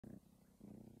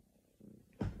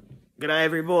G'day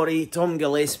everybody, Tom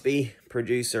Gillespie,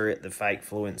 producer at the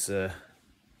Fakefluencer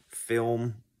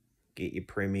film. Get your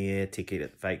premiere ticket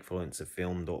at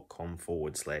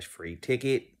thefakefluencerfilm.com/free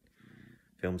ticket.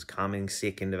 Film's coming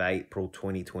 2nd of April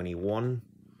 2021.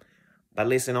 But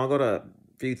listen, I got a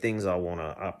few things I want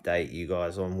to update you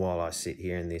guys on while I sit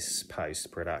here in this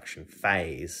post-production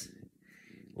phase.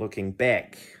 Looking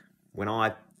back, when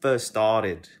I first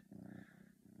started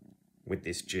with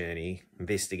this journey,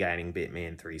 investigating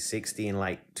Batman 360 in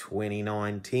late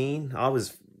 2019, I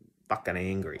was fucking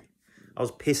angry. I was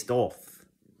pissed off.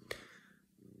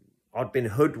 I'd been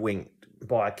hoodwinked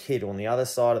by a kid on the other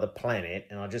side of the planet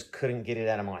and I just couldn't get it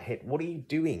out of my head. What are you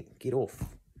doing? Get off.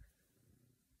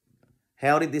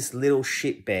 How did this little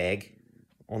shitbag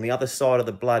on the other side of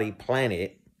the bloody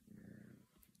planet,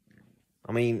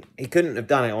 I mean, he couldn't have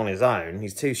done it on his own.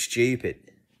 He's too stupid.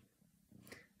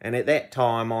 And at that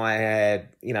time, I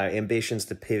had, ambitions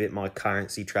to pivot my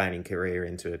currency training career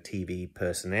into a TV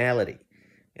personality.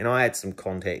 And I had some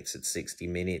contacts at 60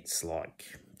 Minutes,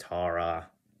 like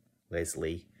Tara,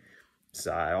 Leslie.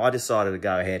 So I decided to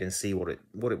go ahead and see what it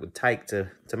would take to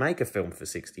make a film for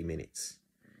 60 Minutes.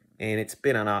 And it's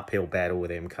been an uphill battle with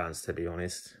them cunts, to be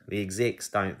honest. The execs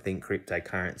don't think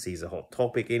cryptocurrency is a hot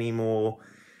topic anymore.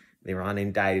 They're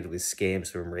inundated with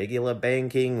scams from regular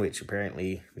banking, which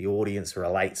apparently the audience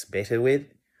relates better with.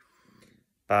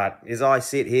 But as I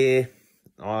sit here,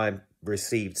 I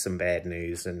received some bad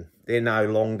news and they're no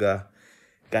longer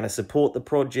going to support the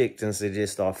project and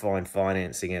suggest I find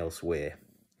financing elsewhere.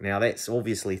 Now, that's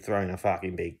obviously thrown a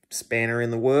fucking big spanner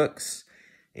in the works,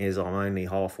 as I'm only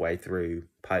halfway through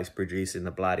post-producing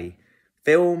the bloody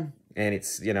film. And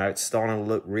it's starting to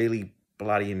look really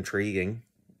bloody intriguing.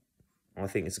 I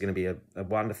think it's going to be a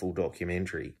wonderful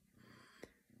documentary.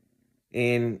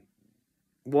 And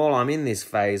while I'm in this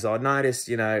phase, I noticed,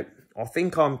 I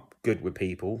think I'm good with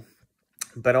people.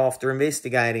 But after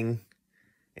investigating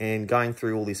and going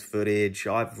through all this footage,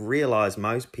 I've realised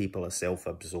most people are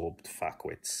self-absorbed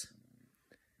fuckwits.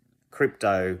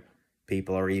 Crypto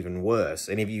people are even worse.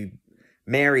 And if you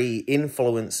marry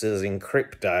influencers in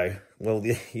crypto, well,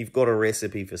 you've got a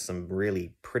recipe for some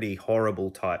really pretty horrible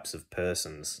types of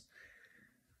persons.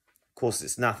 Of course,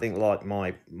 it's nothing like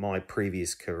my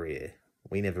previous career.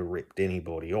 We never ripped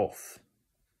anybody off.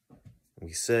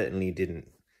 We certainly didn't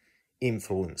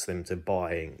influence them to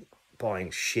buying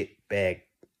shitbag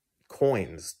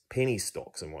coins, penny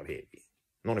stocks and what have you.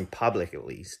 Not in public, at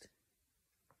least.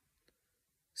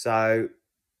 So,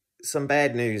 some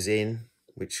bad news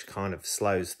which kind of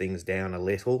slows things down a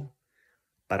little.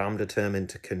 But I'm determined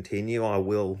to continue. I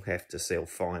will have to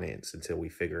self-finance until we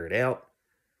figure it out.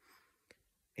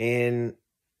 And,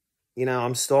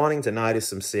 I'm starting to notice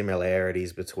some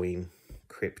similarities between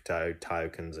crypto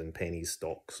tokens and penny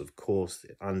stocks. Of course,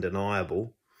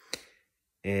 undeniable.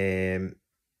 And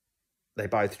they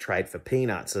both trade for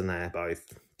peanuts and they're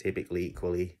both typically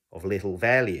equally of little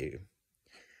value.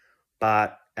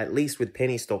 But at least with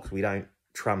penny stocks, we don't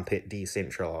trumpet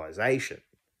decentralization.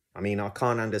 I mean, I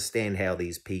can't understand how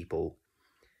these people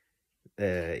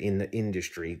in the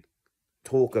industry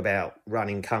talk about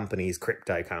running companies,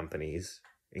 crypto companies,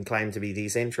 and claim to be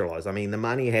decentralized. I mean, the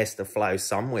money has to flow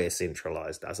somewhere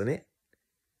centralized, doesn't it?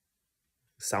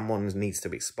 Someone needs to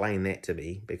explain that to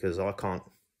me, because I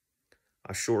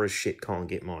sure as shit can't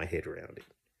get my head around it.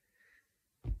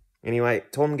 Anyway,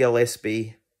 Tom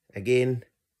Gillespie, again,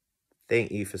 thank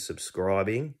you for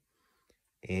subscribing,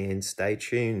 and stay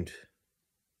tuned.